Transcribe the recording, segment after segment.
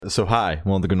So hi,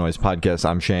 welcome to the Good Noise Podcast.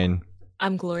 I'm Shane.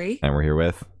 I'm Glory. And we're here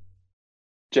with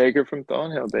Jacob from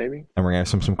Thornhill, baby. And we're going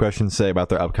to have some questions to say about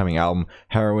their upcoming album,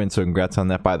 Heroin. So congrats on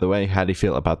that, by the way. How do you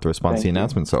feel about the response to the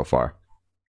announcement so far?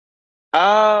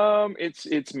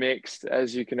 It's mixed,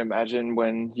 as you can imagine,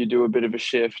 when you do a bit of a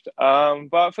shift.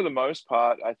 But for the most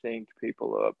part, I think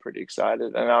people are pretty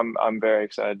excited, and I'm very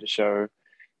excited to show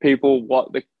people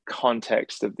what the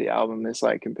context of the album is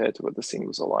like compared to what the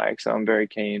singles are like. So I'm very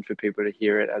keen for people to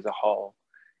hear it as a whole,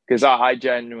 because I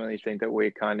genuinely think that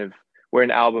we're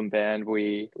an album band.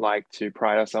 We like to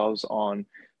pride ourselves on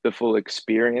the full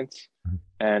experience,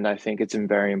 and I think it's a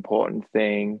very important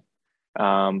thing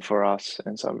for us.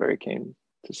 And so I'm very keen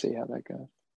to see how that goes.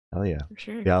 Hell yeah. For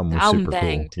sure. The album was super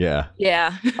cool. Yeah.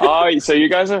 Yeah. Oh, so you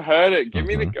guys have heard it. Give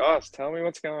me the goss. Tell me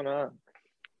what's going on.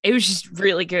 It was just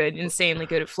really good, insanely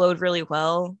good. It flowed really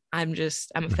well. I'm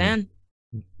a fan.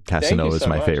 Casanova is so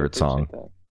my much. favorite I song, appreciate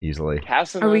that. easily.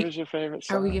 Casanova is your favorite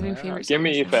song? Are we giving favorite Give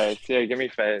me songs your now? face. Yeah, give me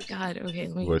face. God, okay.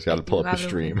 Let me, Always got to pull up the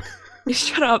stream.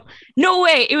 Shut up. No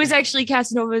way. It was actually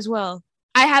Casanova as well.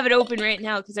 I have it open right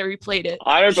now because I replayed it.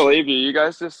 I don't believe you. You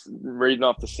guys just reading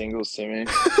off the singles to me.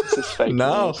 This is fake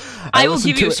No. news. I will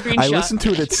give you a screenshot. I listened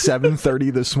to it at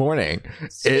 7:30 this morning.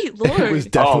 Sweet Lord. It was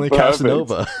definitely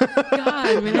Casanova.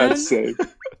 God, man. That's sick.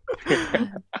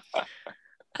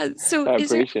 So I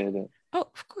appreciate it. Oh,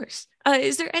 of course.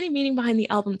 Is there any meaning behind the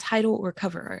album title or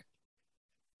cover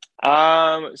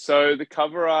art? So the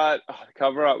cover art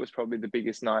was probably the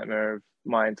biggest nightmare of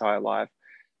my entire life.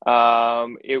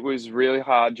 It was really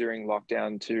hard during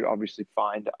lockdown to obviously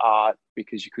find art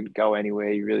because you couldn't go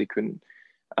anywhere. You really couldn't,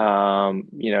 go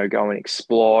and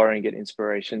explore and get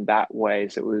inspiration that way.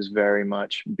 So it was very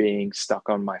much being stuck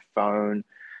on my phone,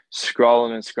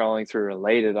 scrolling through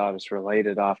related artists.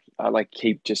 I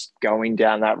keep just going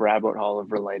down that rabbit hole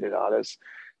of related artists.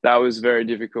 That was very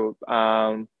difficult.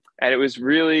 And it was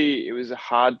a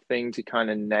hard thing to kind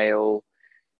of nail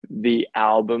the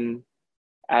album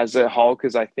as a whole,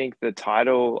 because I think the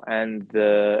title and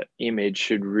the image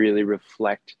should really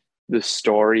reflect the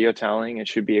story you're telling. It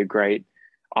should be a great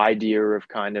idea of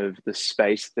kind of the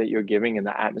space that you're giving and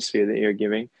the atmosphere that you're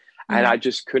giving. Mm-hmm. And I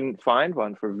just couldn't find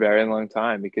one for a very long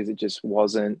time because it just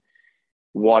wasn't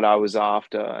what I was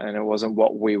after and it wasn't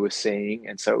what we were seeing.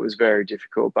 And so it was very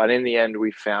difficult. But in the end,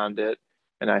 we found it.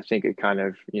 And I think it kind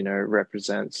of,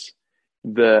 represents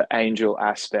the angel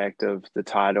aspect of the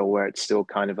title, where it's still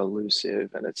kind of elusive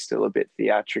and it's still a bit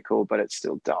theatrical, but it's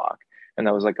still dark. And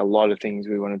that was like a lot of things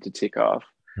we wanted to tick off.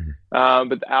 Mm-hmm.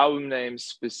 But the album name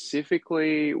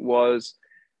specifically was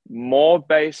more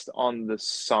based on the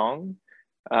song,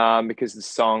 because the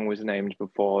song was named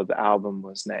before the album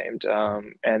was named.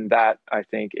 And that, I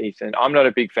think, Ethan, I'm not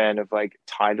a big fan of like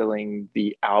titling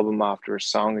the album after a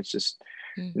song. It's just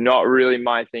not really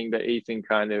my thing, but Ethan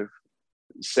kind of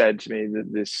said to me that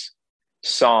this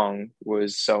song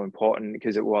was so important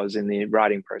because it was in the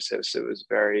writing process. It was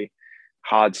a very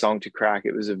hard song to crack.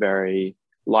 It was a very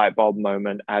light bulb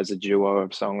moment as a duo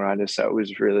of songwriters. So it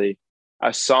was really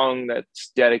a song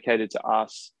that's dedicated to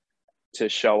us to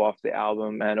show off the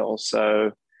album, and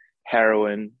also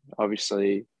Heroin,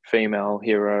 obviously female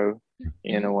hero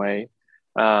in a way.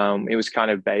 It was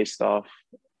kind of based off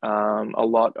a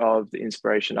lot of the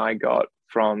inspiration I got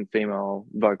from female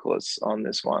vocalists on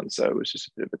this one. So it was just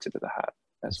a bit of a tip of the hat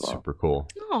as well. Super cool.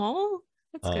 Oh,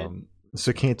 that's good.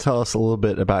 So can you tell us a little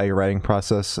bit about your writing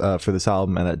process for this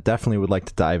album? And I definitely would like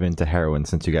to dive into Heroin,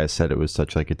 since you guys said it was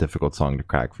such like a difficult song to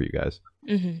crack for you guys.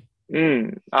 Mm-hmm.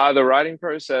 The writing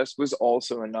process was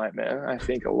also a nightmare. I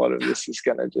think a lot of this is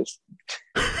gonna just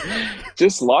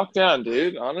lockdown,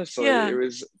 dude. Honestly, It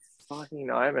was a fucking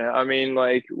nightmare. I mean,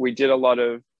 like, we did a lot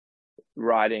of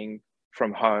writing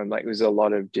from home. Like, it was a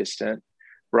lot of distant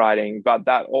writing, but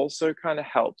that also kind of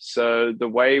helped. So the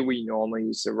way we normally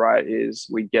used to write is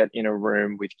we get in a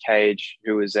room with Cage,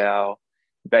 who is our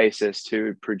bassist,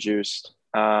 who produced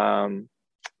and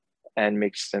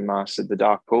mixed and mastered The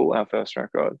Dark Pool, our first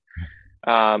record.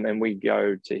 And we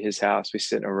go to his house, we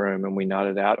sit in a room and we nut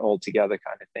it out all together,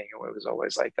 kind of thing. And it was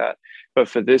always like that. But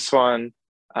for this one,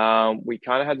 we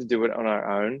kind of had to do it on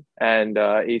our own. And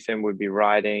Ethan would be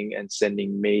writing and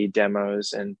sending me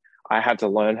demos, and I had to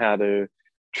learn how to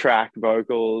track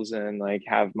vocals and like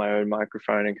have my own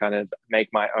microphone and kind of make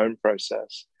my own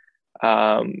process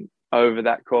over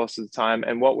that course of time.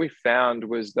 And what we found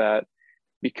was that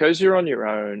because you're on your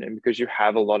own and because you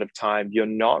have a lot of time, you're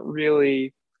not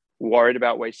really worried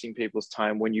about wasting people's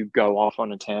time when you go off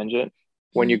on a tangent,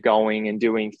 when you're going and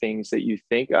doing things that you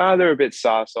think, they're a bit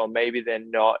sus, or maybe they're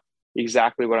not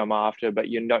exactly what I'm after, but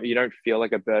you don't feel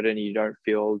like a burden, you don't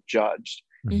feel judged.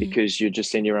 Mhm. because you're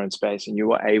just in your own space and you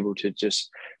were able to just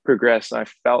progress. And I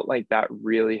felt like that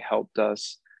really helped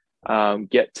us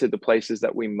get to the places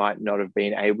that we might not have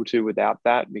been able to without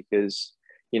that, because,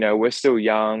 we're still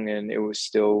young and it was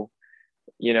still,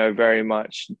 very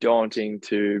much daunting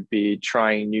to be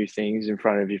trying new things in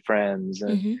front of your friends.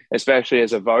 And Mhm. especially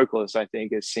as a vocalist, I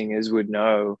think as singers would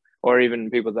know, or even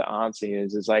people that aren't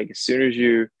singers, it's like as soon as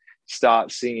you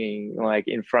start singing like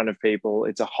in front of people,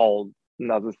 it's a whole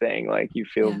another thing. Like you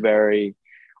feel Yeah. very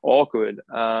awkward.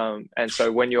 And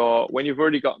so when you've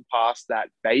already gotten past that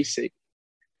basic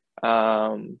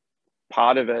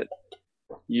part of it,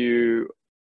 you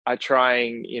are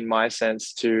trying, in my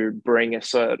sense, to bring a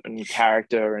certain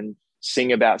character and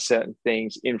sing about certain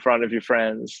things in front of your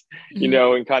friends,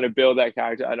 Mhm. and kind of build that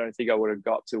character. I don't think I would have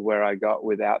got to where I got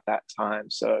without that time.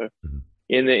 So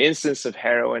in the instance of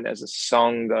Heroin as a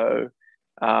song, though,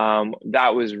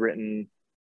 that was written,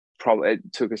 probably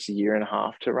it took us a year and a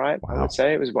half to write. I Wow. would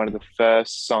say it was one of the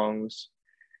first songs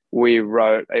we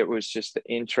wrote. It was just the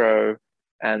intro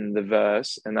and the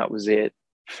verse, and that was it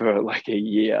for like a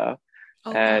year.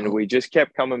 Oh, And wow. we just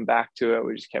kept coming back to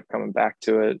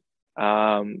it.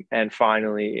 And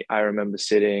finally, I remember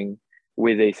sitting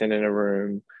with Ethan in a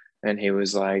room, and he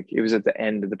was like, it was at the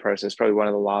end of the process, probably one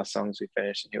of the last songs we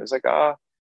finished. And he was like,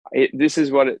 this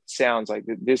is what it sounds like.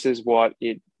 This is what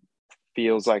it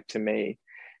feels like to me.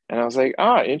 And I was like,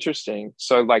 interesting.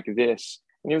 So like this.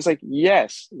 And he was like,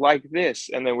 yes, like this.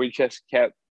 And then we just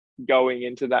kept going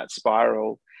into that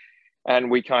spiral,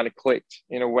 and we kind of clicked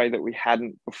in a way that we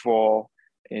hadn't before,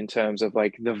 in terms of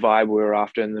like the vibe we were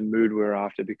after and the mood we were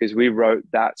after, because we wrote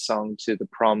that song to the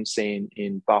prom scene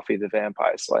in Buffy the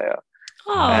Vampire Slayer.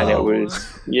 And it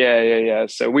was, yeah.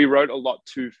 So we wrote a lot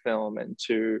to film and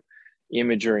to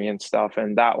imagery and stuff.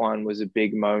 And that one was a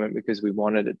big moment because we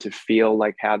wanted it to feel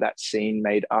like how that scene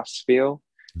made us feel.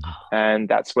 And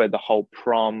that's where the whole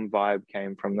prom vibe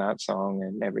came from, that song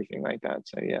and everything like that.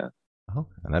 So yeah. Oh,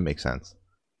 and that makes sense.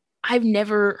 I've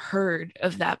never heard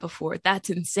of that before. That's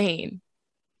insane.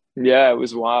 Yeah, it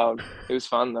was wild. It was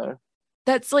fun though.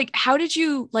 That's like, how did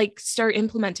you like start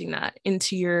implementing that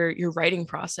into your writing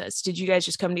process? Did you guys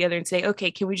just come together and say,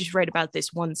 okay, can we just write about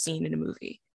this one scene in a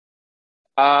movie?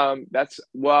 It's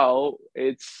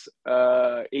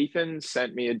Ethan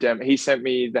sent me a demo. He sent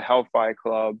me the Hellfire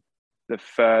Club, the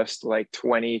first like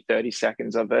 20-30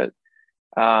 seconds of it,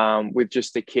 with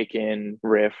just the kick in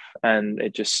riff, and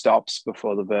it just stops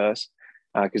before the verse,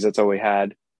 because that's all we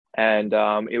had. And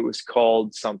it was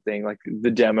called something like, the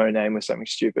demo name was something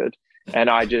stupid, and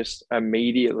I just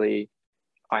immediately,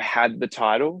 I had the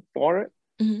title for it.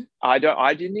 Mhm. I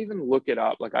didn't even look it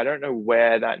up. Like, I don't know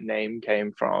where that name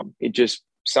came from. It just,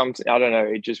 I don't know,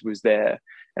 it just was there.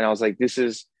 And I was like, this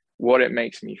is what it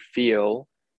makes me feel.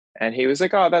 And he was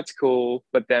like, oh, that's cool.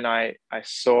 But then I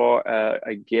saw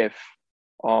a GIF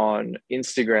on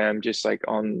Instagram, just like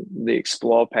on the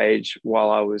explore page while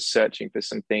I was searching for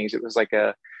some things. It was like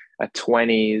a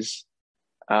 20s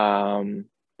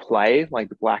play, like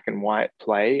black and white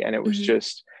play. And it was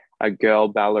just a girl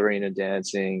ballerina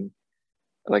dancing,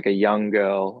 like a young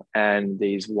girl, and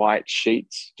these white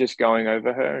sheets just going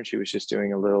over her. And she was just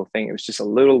doing a little thing. It was just a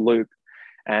little loop.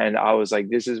 And I was like,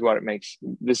 this is what it makes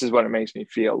me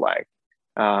feel like.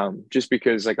 Just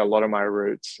because like a lot of my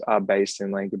roots are based in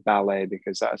like ballet,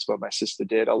 because that's what my sister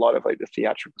did. A lot of like the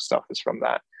theatrical stuff is from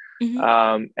that.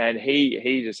 And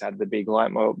he just had the big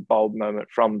light bulb moment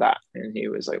from that. And he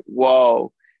was like,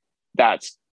 whoa,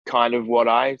 that's kind of what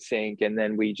I think. And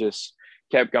then we just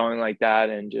kept going like that,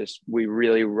 and just, we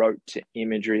really wrote to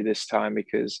imagery this time,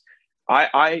 because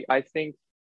I think,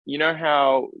 you know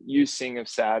how you sing of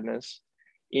sadness?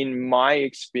 In my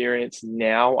experience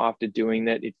now, after doing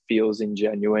that, it feels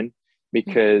ingenuine,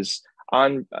 because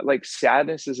like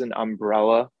sadness is an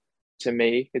umbrella to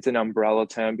me. It's an umbrella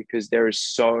term, because there is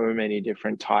so many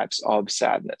different types of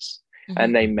sadness,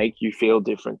 and they make you feel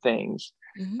different things.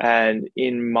 And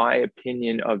in my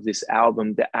opinion of this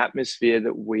album, the atmosphere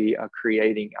that we are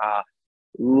creating are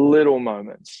little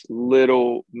moments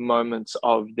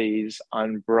of these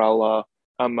umbrella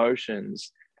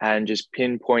emotions, and just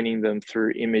pinpointing them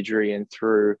through imagery and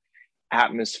through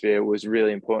atmosphere was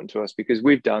really important to us, because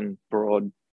we've done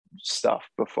broad stuff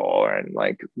before, and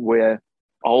like, we're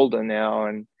older now,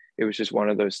 and it was just one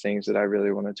of those things that I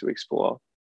really wanted to explore.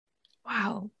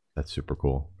 Wow. That's super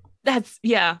cool. That's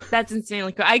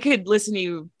insanely cool. I could listen to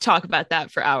you talk about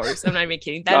that for hours. I'm not even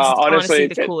kidding. That's honestly, honestly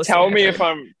the coolest tell thing me I've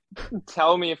heard.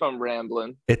 tell me if I'm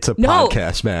rambling. It's a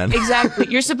podcast, man. Exactly.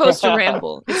 You're supposed to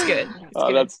ramble. It's good.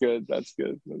 That's good. That's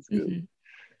good.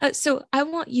 So I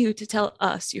want you to tell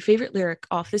us your favorite lyric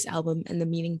off this album and the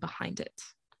meaning behind it.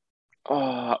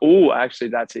 Actually,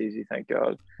 that's easy. Thank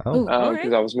God. Oh, Oh, all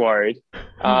Because right. I was worried.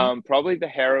 Mhm. Probably the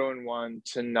heroin one,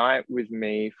 Tonight with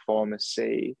Me, Former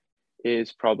C,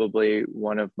 is probably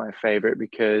one of my favorite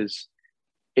because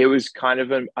it was kind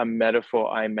of a metaphor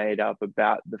I made up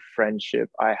about the friendship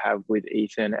I have with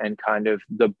Ethan and kind of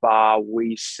the bar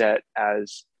we set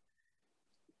as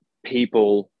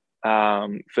people,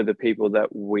 for the people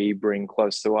that we bring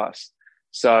close to us.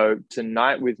 So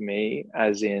Tonight with Me,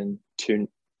 as in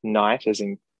tonight, as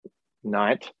in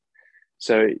night.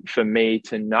 So for me,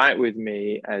 Tonight with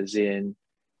Me, as in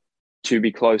to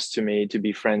be close to me, to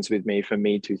be friends with me, for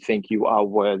me to think you are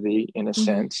worthy in a Mhm.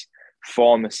 sense.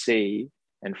 Pharmacy,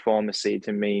 and pharmacy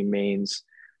to me means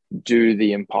do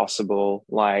the impossible,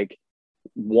 like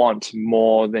want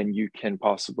more than you can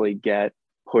possibly get,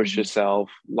 push Mhm. yourself,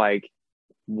 like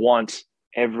want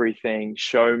everything,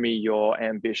 show me your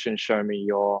ambition, show me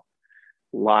your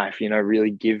life,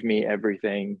 really give me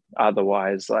everything.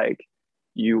 Otherwise, like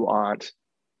you aren't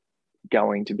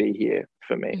going to be here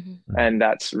for me. Mhm. And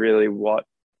that's really what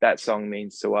that song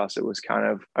means to us. It was kind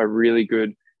of a really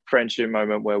good friendship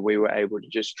moment where we were able to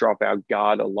just drop our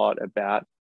guard a lot about,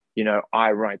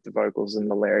 I write the vocals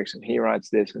and the lyrics and he writes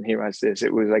this and he writes this.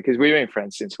 It was like, because we've been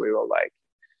friends since we were like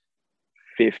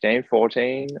 15,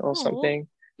 14 or Oh. something.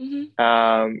 Mhm.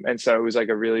 And so it was like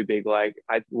a really big, like,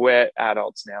 we're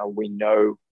adults now. We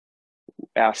know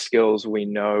our skills. We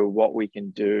know what we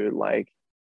can do. Like,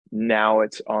 now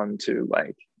it's on to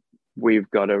like we've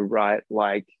got to write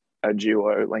like a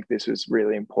duo. Like this was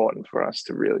really important for us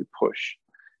to really push.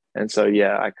 And so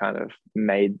yeah, I kind of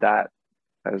made that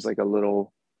as like a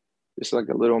little, just like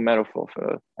a little metaphor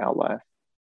for our life.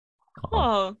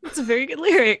 Oh, that's a very good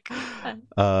lyric.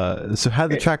 So how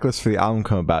did the Yeah. track list for the album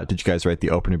come about? Did you guys write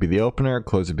the opener be the opener,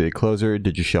 closer be the closer?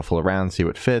 Did you shuffle around, see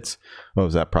what fits? What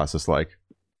was that process like?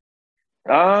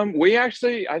 We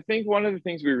actually, I think one of the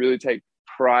things we really take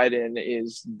pride in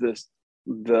is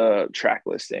the track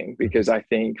listing, because I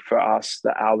think for us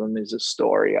the album is a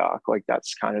story arc. Like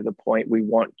that's kind of the point. We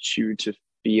want you to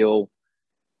feel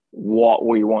what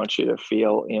we want you to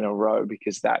feel in a row,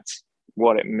 because that's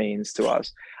what it means to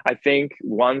us. I think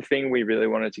one thing we really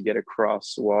wanted to get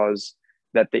across was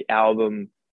that the album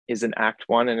is an act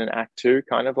one and an act two,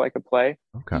 kind of like a play.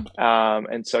 Okay.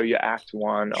 And so your act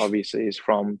one obviously is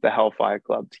from the Hellfire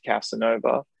Club to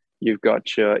Casanova. You've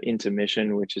got your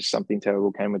intermission, which is Something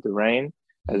Terrible Came with the Rain,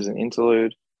 as an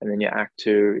interlude. And then your act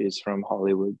two is from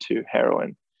Hollywood to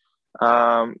Heroin.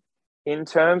 Um, in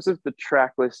terms of the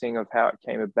track listing of how it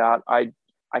came about, I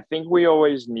think we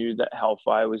always knew that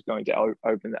Hellfire was going to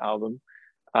open the album.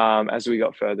 As we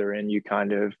got further in, you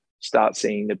kind of start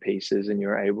seeing the pieces and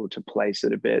you're able to place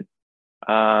it a bit.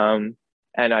 And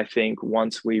I think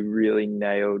once we really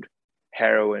nailed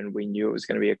Heroin, we knew it was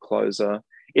going to be a closer.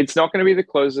 It's not going to be the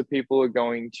closer people are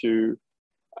going to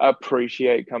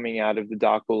appreciate coming out of the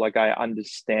dark pool. Like I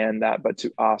understand that, but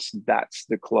to us, that's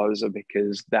the closer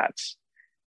because that's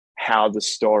how the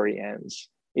story ends.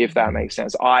 If that makes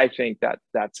sense, I think that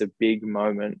that's a big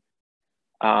moment.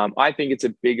 I think it's a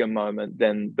bigger moment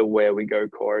than the Where We Go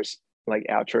chorus, like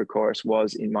outro chorus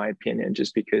was, in my opinion,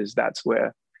 just because that's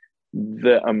where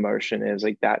the emotion is.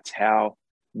 Like that's how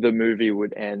the movie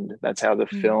would end. That's how the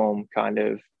Mhm. film kind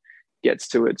of gets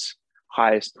to its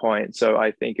highest point. So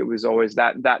I think it was always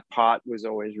that part was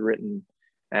always written.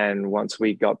 And once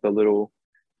we got the little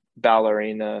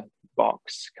ballerina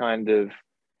box kind of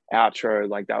outro,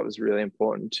 like that was really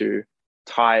important to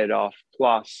tie it off.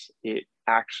 Plus, it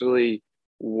actually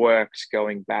works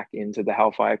going back into the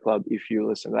Hellfire Club if you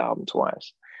listen to the album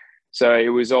twice. So it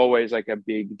was always like a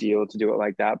big deal to do it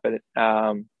like that. But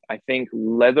I think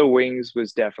Leather Wings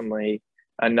was definitely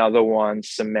another one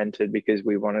cemented because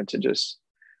we wanted to just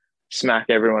smack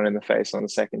everyone in the face on the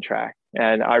second track.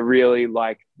 And I really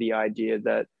like the idea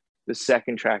that the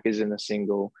second track is in a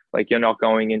single. Like you're not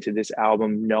going into this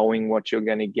album knowing what you're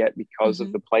going to get because of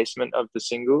Mhm. the placement of the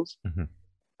singles. Mhm.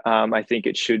 I think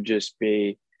it should just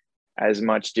be as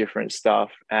much different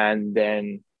stuff and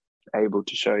then able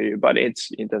to show you. But it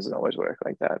doesn't always work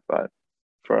like that. But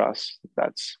for us,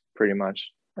 that's pretty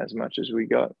much as much as we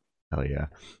got. Hell yeah.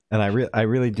 And I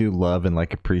really do love and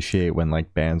like appreciate when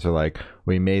like bands are like,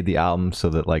 we made the album so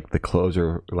that like the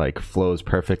closer like flows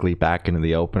perfectly back into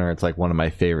the opener. It's like one of my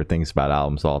favorite things about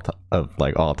albums all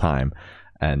time.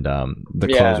 And the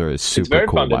Yeah, closer is it's super very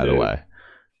cool, fun to by the do. way.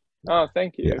 Oh,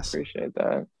 thank you. Yes. Appreciate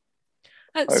that.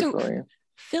 So Hopefully.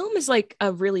 film is like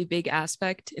a really big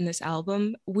aspect in this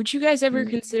album. Would you guys ever Mm.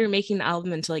 consider making the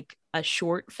album into like a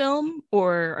short film,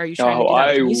 or are you trying to Oh, do that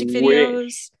with I music wish.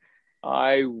 videos?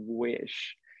 I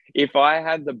wish. If I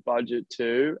had the budget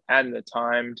to and the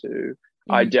time to,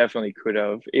 I definitely could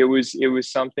have. It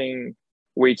was something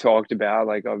we talked about.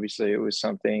 Like obviously it was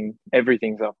something,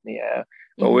 everything's up in the air,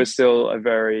 but we're Mhm. still a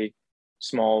very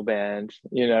small band,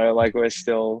 like we're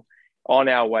still on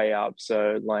our way up.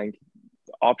 So like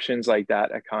options like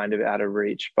that are kind of out of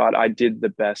reach. But I did the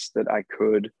best that I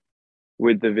could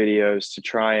with the videos to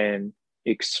try and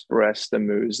express the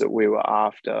moves that we were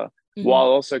after, Mhm. while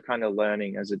also kind of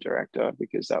learning as a director,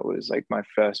 because that was like my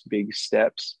first big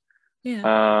steps,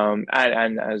 Yeah.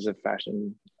 and as a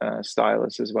fashion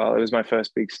stylist as well. It was my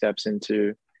first big steps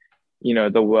into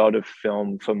the world of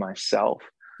film for myself.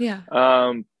 Yeah.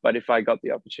 But if I got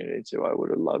the opportunity to, I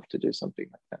would have loved to do something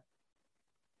like that.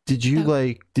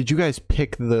 That Did you guys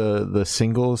pick the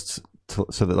singles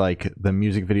so that like the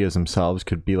music videos themselves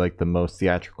could be like the most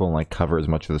theatrical and like cover as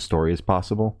much of the story as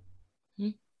possible?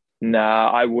 Mhm. Nah,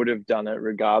 I would have done it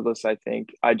regardless. I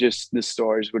think the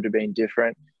stories would have been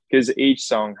different because each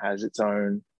song has its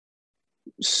own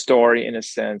story in a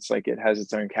sense. Like it has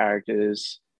its own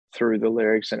characters through the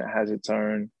lyrics, and it has its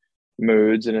own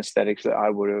moods and aesthetics that I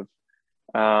would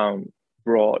have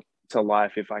brought to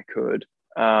life if I could.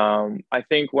 I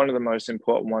think one of the most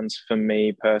important ones for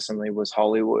me personally was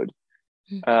Hollywood.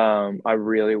 Mhm. I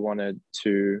really wanted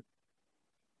to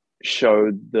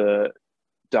show the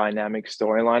dynamic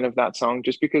storyline of that song,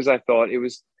 just because I thought it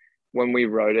was, when we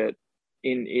wrote it,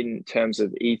 in terms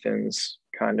of Ethan's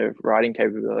kind of writing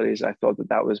capabilities, I thought that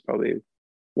that was probably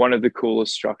one of the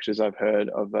coolest structures I've heard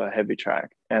of a heavy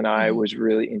track, and I Mhm. was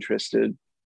really interested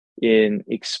in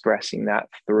expressing that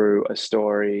through a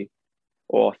story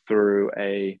or through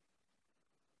a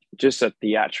just a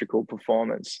theatrical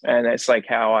performance. And it's like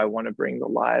how I want to bring the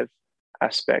live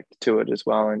aspect to it as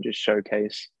well, and just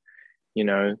showcase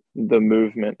the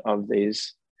movement of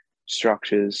these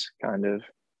structures kind of.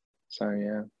 So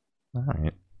yeah. All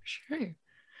right. Sure.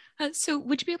 So,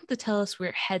 would you be able to tell us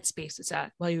where Headspace is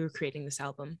at while you were creating this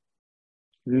album?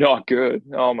 Not good.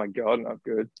 Oh my god, not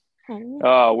good. Oh.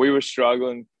 Oh, we were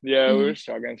struggling. Yeah, we Mhm. were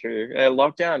struggling through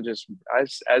lockdown. Just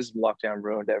as lockdown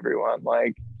ruined everyone.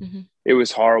 Like Mhm. it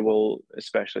was horrible,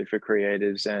 especially for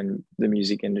creatives and the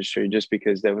music industry, just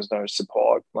because there was no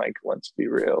support. Like, let's be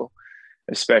real,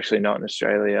 especially not in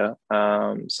Australia.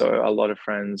 So a lot of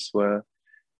friends were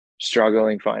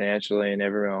struggling financially, and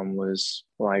everyone was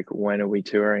like, when are we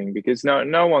touring? Because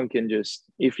no one can just,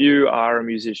 if you are a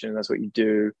musician, that's what you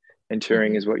do, and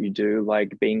touring Mhm. is what you do,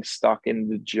 like being stuck in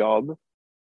the job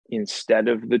instead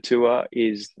of the tour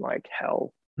is like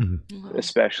hell. Mhm. Wow.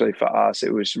 Especially for us,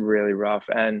 it was really rough,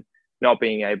 and not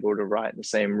being able to write in the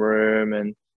same room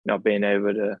and not being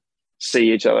able to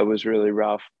see each other was really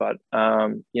rough. But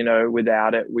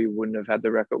without it, we wouldn't have had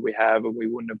the record we have, and we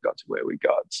wouldn't have got to where we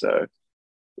got. So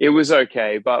it was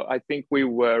okay, but I think we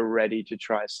were ready to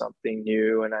try something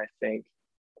new, and I think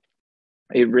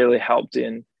it really helped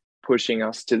in pushing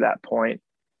us to that point.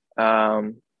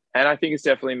 Um, and I think it's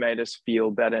definitely made us feel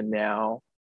better now,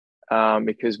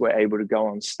 because we're able to go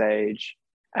on stage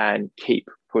and keep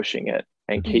pushing it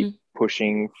and Mhm. keep Mhm.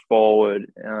 pushing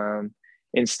forward,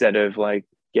 instead of like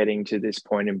getting to this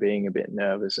point and being a bit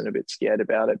nervous and a bit scared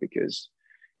about it, because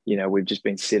we've just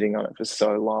been sitting on it for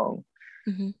so long.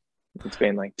 Mhm. It's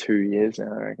been like 2 years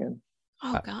now, I reckon.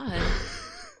 Oh God.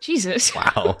 Jesus.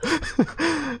 Wow.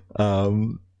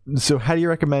 um, so how do you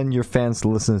recommend your fans to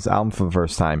listen to this album for the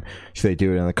first time? Should they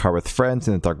do it in the car with friends,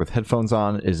 in the dark with headphones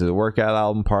on? Is it a workout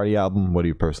album, party album? What do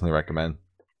you personally recommend?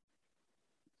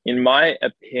 In my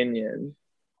opinion,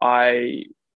 I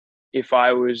if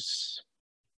I was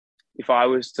if I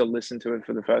was to listen to it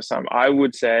for the first time, I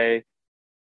would say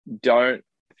don't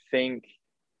think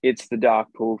it's the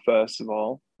dark pool, first of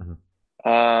all. Mhm.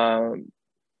 Um,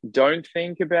 don't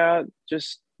think about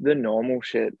just the normal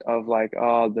shit of like,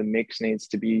 oh, the mix needs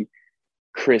to be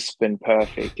crisp and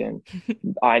perfect, and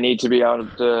I need to be able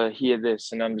to hear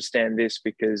this and understand this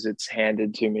because it's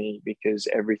handed to me, because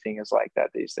everything is like that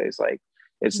these days. Like,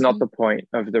 it's not Mhm. the point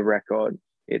of the record.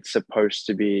 It's supposed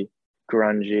to be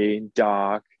grungy,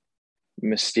 dark,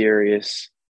 mysterious,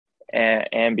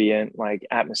 ambient, like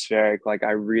atmospheric. Like,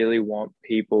 I really want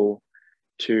people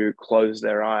to close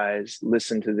their eyes,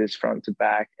 listen to this front to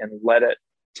back, and let it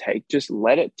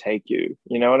take you.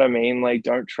 You know what I mean? Like,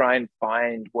 don't try and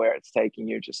find where it's taking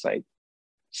you. Just like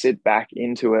sit back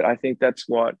into it. I think that's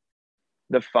what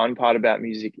the fun part about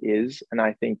music is. And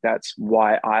I think that's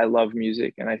why I love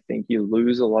music. And I think you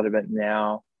lose a lot of it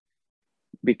now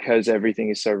because everything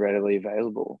is so readily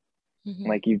available. Mhm.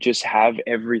 Like, you just have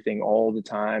everything all the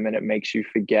time, and it makes you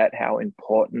forget how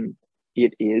important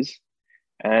it is.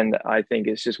 And I think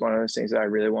it's just one of those things that I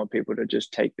really want people to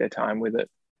just take their time with it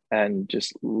and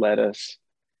just let us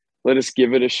let us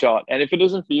give it a shot. And if it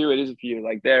isn't for you, it isn't for you.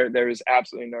 Like there is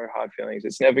absolutely no hard feelings.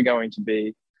 It's never going to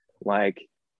be like,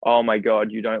 oh my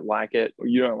God, you don't like it, or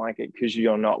you don't like it because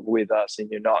you're not with us and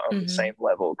you're not on the same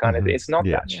level kind of thing. It's not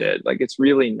that shit. Like, it's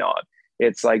really not.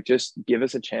 It's like, just give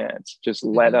us a chance. Just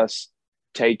let us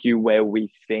take you where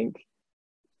we think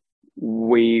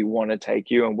we want to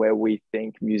take you and where we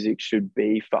think music should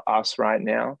be for us right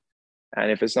now.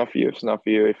 And if it's not for you, it's not for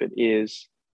you. If it is,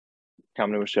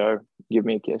 come to a show, give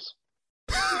me a kiss.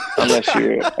 Unless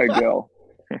you're a girl.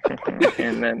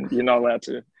 And then you're not allowed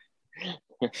to.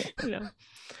 No.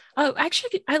 Oh,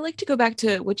 actually, I'd like to go back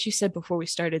to what you said before we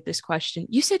started this question.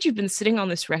 You said you've been sitting on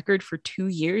this record for 2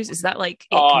 years. Is that like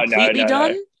completely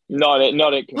done? No.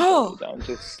 Not it completely done.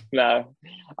 Just no.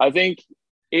 I think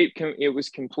it was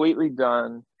completely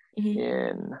done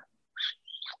in,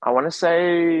 I want to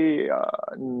say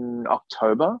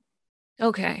October.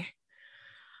 Okay.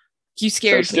 You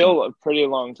scared so still a pretty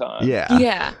long time.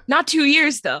 Yeah. Not 2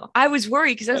 years though. I was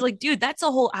worried because I was like, dude, that's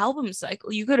a whole album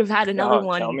cycle. You could have had another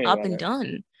one up and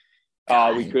done.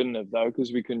 We couldn't have though,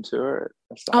 because we couldn't tour it.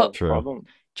 That's the whole problem.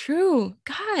 True.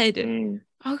 God.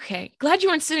 Okay. Glad you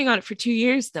weren't sitting on it for 2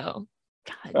 years though.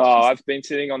 God. I've been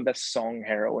sitting on the song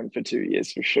Heroin for 2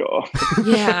 years for sure.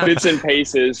 Yeah. Bits and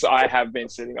pieces. I have been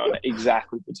sitting on it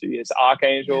exactly for 2 years.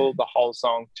 Archangel, the whole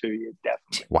song, 2 years,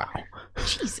 definitely. Wow.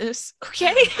 Jesus.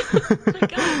 Okay. Oh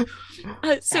my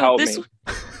God. So help this me.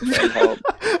 Help.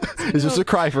 It's just a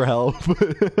cry for help.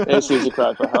 This is a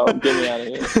cry for help. Get me out of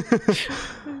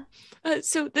here.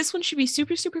 So this one should be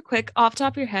super, super quick. Off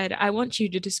top of your head, I want you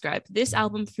to describe this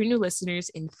album for new listeners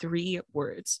in 3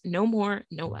 words. No more,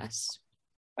 no less.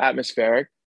 Atmospheric.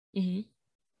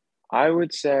 I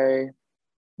would say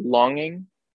longing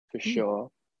for sure.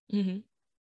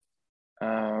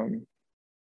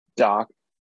 Dark.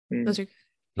 Those are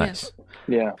nice.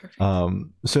 Yeah.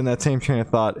 So in that same train of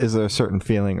thought, is there a certain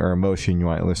feeling or emotion you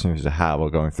want listeners to have while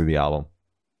going through the album?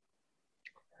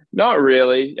 Not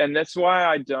really. And that's why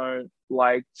I don't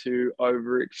like to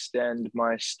overextend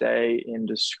my stay in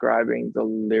describing the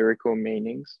lyrical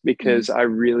meanings, because I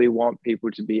really want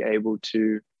people to be able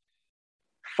to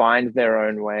find their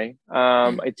own way.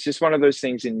 It's just one of those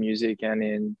things in music and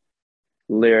in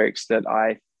lyrics that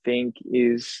I think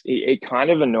it kind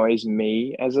of annoys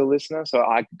me as a listener. So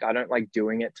I don't like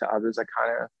doing it to others.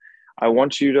 I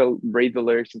want you to read the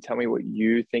lyrics and tell me what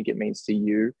you think it means to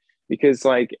you. Because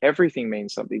like everything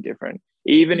means something different.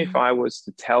 Even if I was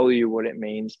to tell you what it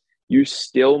means, you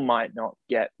still might not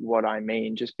get what I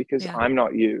mean just because I'm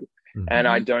not you. And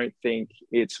I don't think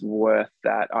it's worth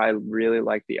that. I really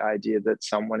like the idea that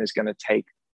someone is going to take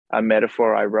a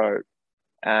metaphor I wrote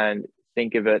and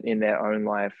think of it in their own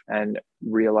life and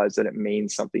realize that it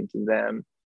means something to them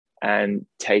and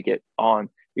take it on.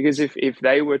 Because if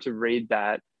they were to read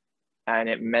that and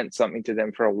it meant something to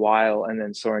them for a while and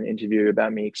then saw an interview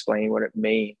about me explaining what it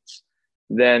means,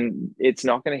 then it's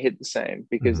not going to hit the same,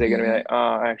 because they're going to be like,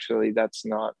 oh, actually, that's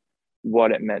not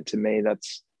what it meant to me.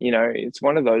 That's, it's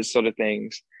one of those sort of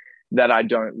things that I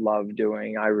don't love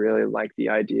doing. I really like the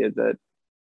idea that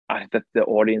the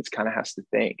audience kind of has to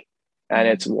think. And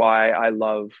it's why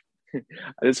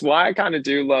it's why I kind of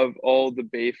do love all the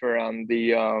beef around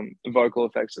the vocal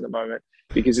effects at the moment,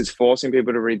 because it's forcing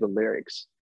people to read the lyrics.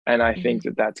 And I think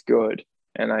that that's good.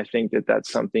 And I think that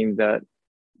that's something that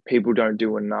people don't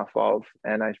do enough of.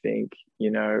 And I think,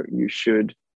 you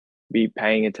should be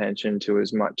paying attention to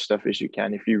as much stuff as you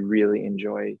can if you really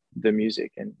enjoy the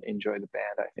music and enjoy the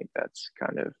band. I think that's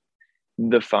kind of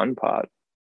the fun part,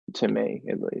 to me,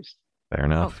 at least. Fair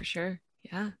enough. Oh, for sure.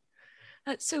 Yeah.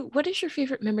 So what is your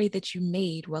favorite memory that you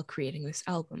made while creating this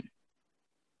album?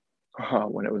 Oh,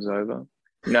 when it was over?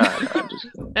 No, just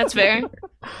That's fair.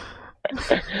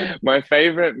 My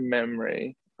favorite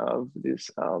memory of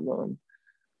this album.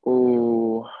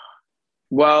 Oh,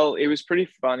 well, it was pretty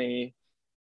funny.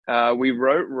 We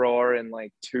wrote Raw in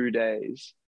like 2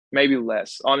 days, maybe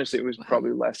less. Honestly, it was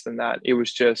probably less than that. It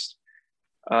was just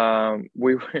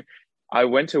I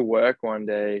went to work one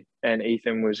day and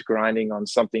Ethan was grinding on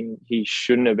something he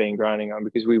shouldn't have been grinding on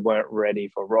because we weren't ready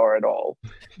for Raw at all.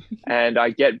 And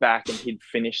I get back and he'd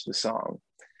finished the song.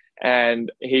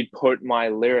 And he'd put my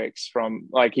lyrics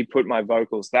he put my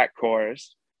vocals, that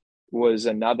chorus was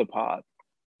another part.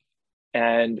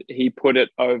 And he put it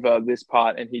over this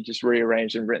part and he just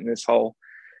rearranged and written this whole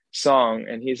song.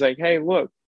 And he's like, hey, look,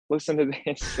 listen to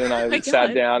this. And I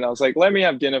sat down. I was like, let me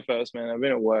have dinner first, man. I've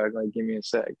been at work. Like, give me a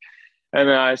sec. And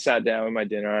then I sat down with my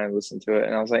dinner and I listened to it.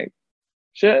 And I was like,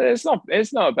 shit, it's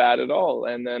not bad at all.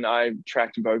 And then I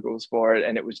tracked vocals for it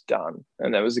and it was done.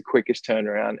 And that was the quickest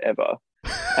turnaround ever.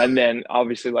 And then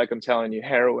obviously, like I'm telling you,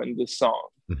 Heroin, the song,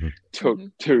 took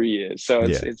Mhm. 2 years. So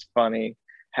Yeah. it's funny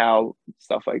how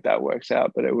stuff like that works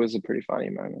out, but it was a pretty funny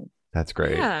moment. That's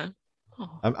great. Yeah.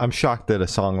 Oh. I'm shocked that a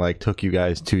song like took you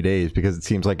guys 2 days, because it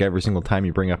seems like every single time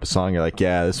you bring up a song, you're like,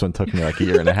 yeah, this one took me like a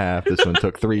year and a half. This one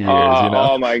took 3 years.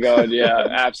 Oh my god, yeah,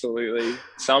 absolutely.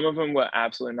 Some of them were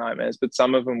absolute nightmares, but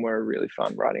some of them were a really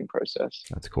fun writing process.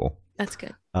 That's cool. That's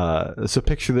good. So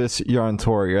picture this: you're on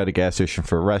tour, you're at a gas station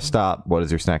for a rest stop. What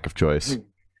is your snack of choice?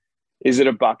 Is it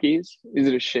a Buc-ee's? Is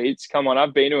it a Sheetz? Come on,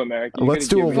 I've been to America. You Let's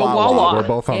gotta do a give me- Wawa. Wawa. We're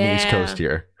both on the East Yeah. Coast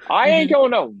here. I ain't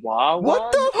going to Wawa.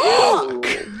 What the No.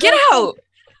 fuck? Get out!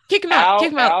 Kick him out!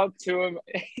 Kick him out!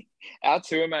 Our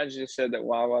tour manager just said that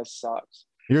Wawa sucks.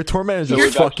 Your tour manager You're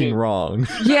is fucking actually- wrong.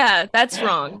 Yeah, that's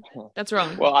wrong. That's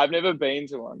wrong. Well, I've never been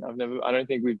to one. I don't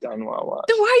think we've done Wawa.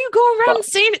 Then why are you going around But-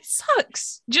 saying it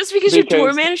sucks just because your tour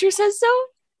Because- manager says so?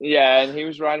 Yeah, and he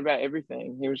was right about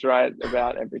everything. He was right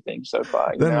about everything so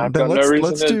far. Then, I've then got let's no reason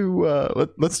let's to.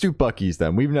 do let's do Buc-ee's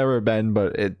then. We've never been,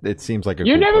 but it seems like a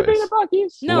You've cool never place. been to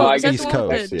Buc-ee's? No, Well, is that East the one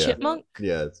with Coast, the yeah. chipmunk?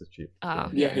 Yeah, it's a cheap. Oh,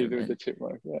 Yeah, yeah, he never did the been.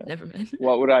 chipmunk. Yeah. Never been.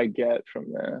 What would I get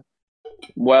from there?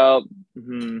 Well,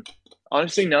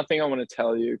 honestly, nothing I want to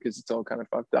tell you because it's all kind of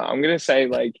fucked up. I'm gonna say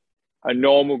like a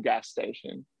normal gas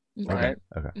station, Okay. right?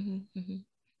 Okay. Mm-hmm,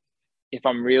 If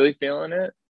I'm really feeling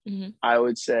it, mm-hmm. I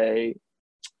would say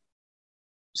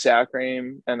sour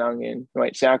cream and onion.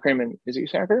 Wait, sour cream and is it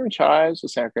sour cream and chives or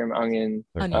sour cream onion?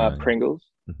 Onion. Pringles.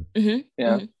 Mm-hmm.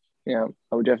 Yeah, yeah.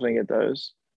 I would definitely get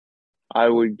those. I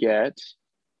would get.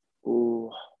 Ooh,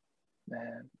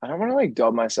 man, I don't want to like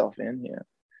dob myself in here.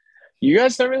 You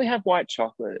guys don't really have white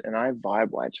chocolate, and I vibe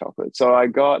white chocolate. So I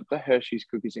got the Hershey's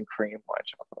cookies and cream white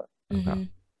chocolate. Mm-hmm.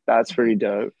 That's pretty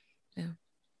dope. Yeah.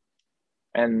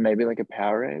 And maybe like a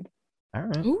Powerade. All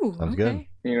right. Ooh, Sounds okay.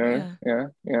 good. You know, yeah.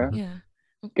 Yeah,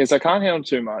 Because I can't handle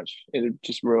too much. It'd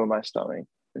just ruin my stomach.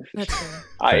 that's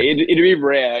fair. It'd be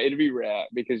rare. It'd be rare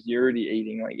because you're already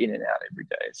eating like in and out every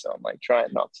day. So I'm like trying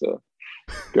not to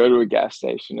go to a gas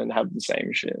station and have the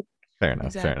same shit. Fair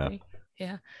enough. Fair enough. Exactly.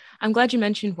 Yeah. I'm glad you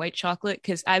mentioned white chocolate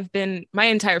because my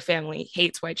entire family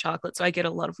hates white chocolate. So I get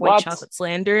a lot of white What? chocolate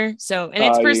slander. So, and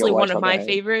it's Oh, you personally got white one of my chocolate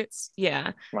hate. favorites.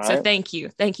 Yeah. Right? So thank you.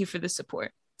 Thank you for the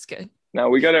support. It's good. No,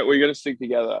 we gotta stick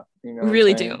together. You know, We what I'm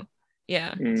really saying? do.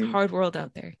 Yeah. It's a Mm. hard world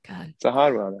out there. God. It's a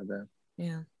hard world out there.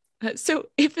 Yeah. So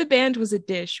if the band was a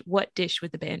dish, what dish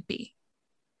would the band be?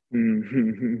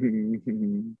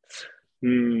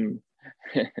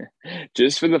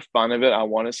 Just for the fun of it, I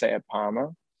want to say a Parma,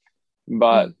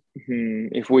 but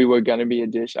if we were gonna be a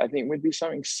dish, I think we'd be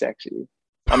something sexy.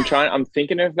 I'm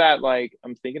thinking of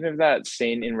that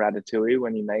scene in Ratatouille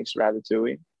when he makes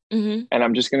Ratatouille, Mm-hmm. and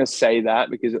I'm just gonna say that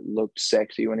because it looked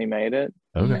sexy when he made it,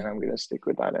 Okay. and I'm gonna stick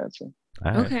with that answer.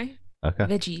 All right. Okay. Okay.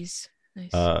 Veggies.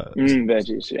 Nice.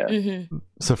 Veggies, yeah. Mm-hmm.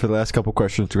 So for the last couple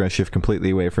questions, we're gonna shift completely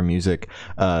away from music.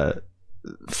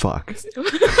 Fuck.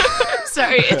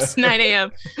 Sorry, it's 9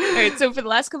 a.m. All right, so for the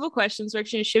last couple of questions, we're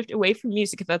actually going to shift away from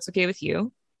music if that's okay with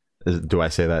you. Do I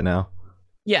say that now?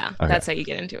 Yeah, Okay. that's how you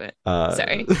get into it.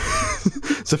 Sorry.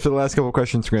 So for the last couple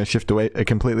questions, we're gonna shift away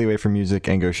completely away from music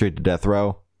and go straight to death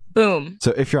row. Boom.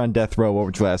 So if you're on death row, what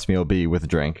would your last meal be with a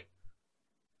drink?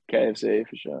 KFC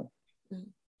for sure.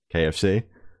 KFC.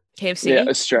 KFC. Yeah,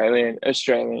 Australian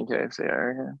KFC, I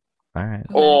reckon. All right.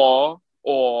 Okay.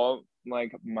 Or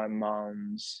like my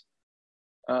mom's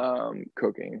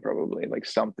cooking, probably like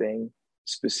something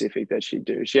specific that she'd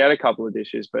do. She had a couple of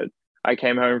dishes, but I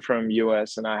came home from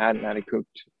US and I hadn't had a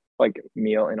cooked like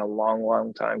meal in a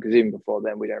long time because even before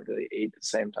then we don't really eat at the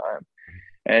same time.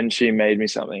 And she made me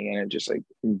something and it just like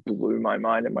blew my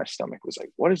mind and my stomach was like,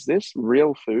 what is this?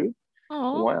 Real food?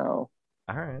 Oh, Wow.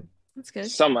 All right. that's good.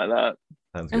 Something like that.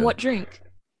 Sounds And good. what drink?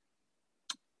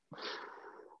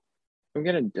 I'm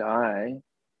gonna die.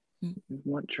 Mm.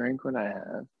 What drink would I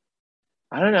have?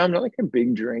 I don't know. I'm not like a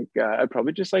big drink guy. I'd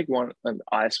probably just like want an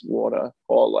ice water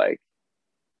or like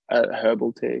a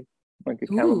herbal tea, like a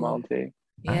chamomile tea.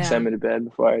 Yeah. Send me to bed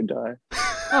before I die.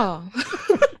 Oh.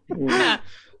 Mm. Yeah.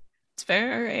 It's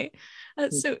fair. All right.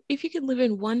 So if you could live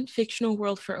in one fictional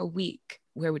world for a week,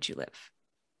 where would you live?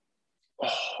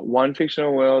 One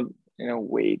fictional world in a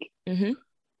week.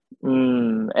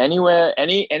 Mm-hmm. Anywhere,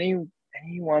 anyone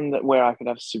where I could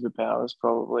have superpowers,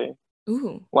 probably.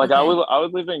 Ooh. Like okay. I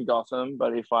would live in Gotham,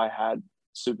 but if I had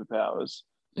superpowers,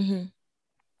 Mm-hmm.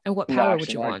 And what no, power would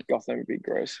actually, you no, want? Gotham would be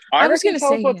gross. I I was reckon gonna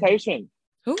say, yeah. teleportation.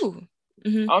 Ooh.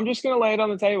 Mm-hmm. I'm just gonna lay it on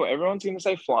the table. Everyone's gonna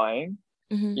say flying,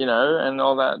 Mm-hmm. you know, and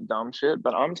all that dumb shit.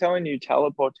 But I'm telling you,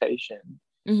 teleportation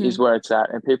Mm-hmm. is where it's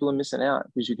at, and people are missing out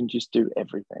because you can just do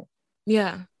everything.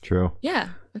 Yeah. True. Yeah.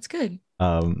 That's good.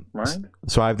 Right.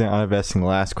 So I've been asking the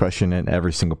last question, and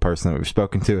every single person that we've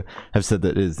spoken to have said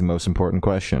that it is the most important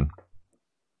question.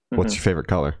 What's your favorite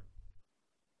color?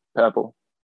 Purple.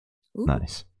 Ooh.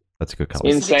 Nice. That's a good color.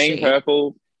 Insane shade?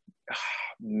 purple.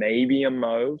 Maybe a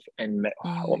mauve, and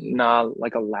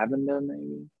like a lavender,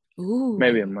 maybe. Ooh.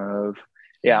 Maybe a mauve.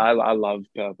 Yeah, I love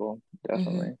purple,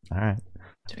 definitely. All right.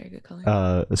 It's a very good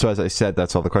color. So as I said,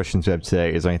 that's all the questions we have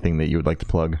today. Is there anything that you would like to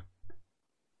plug?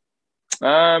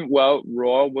 Well,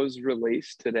 Raw was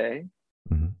released today.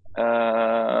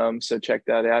 Mhm. So check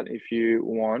that out if you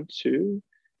want to.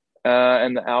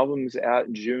 And the album's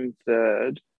out June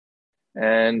 3rd.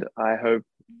 And I hope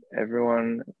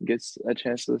everyone gets a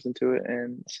chance to listen to it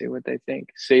and see what they think.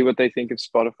 See what they think of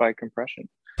Spotify compression.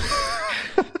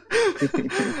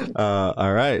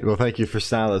 All right. Well, thank you for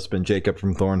Style. It's been Jacob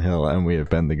from Thornhill, and we have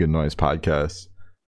been the Good Noise Podcast.